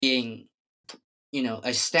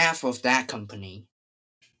a staff of that company,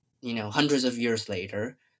 hundreds of years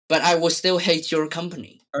later, but I will still hate your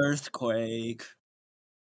company. Earthquake.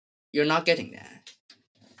 You're not getting that.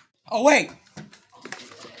 Oh wait.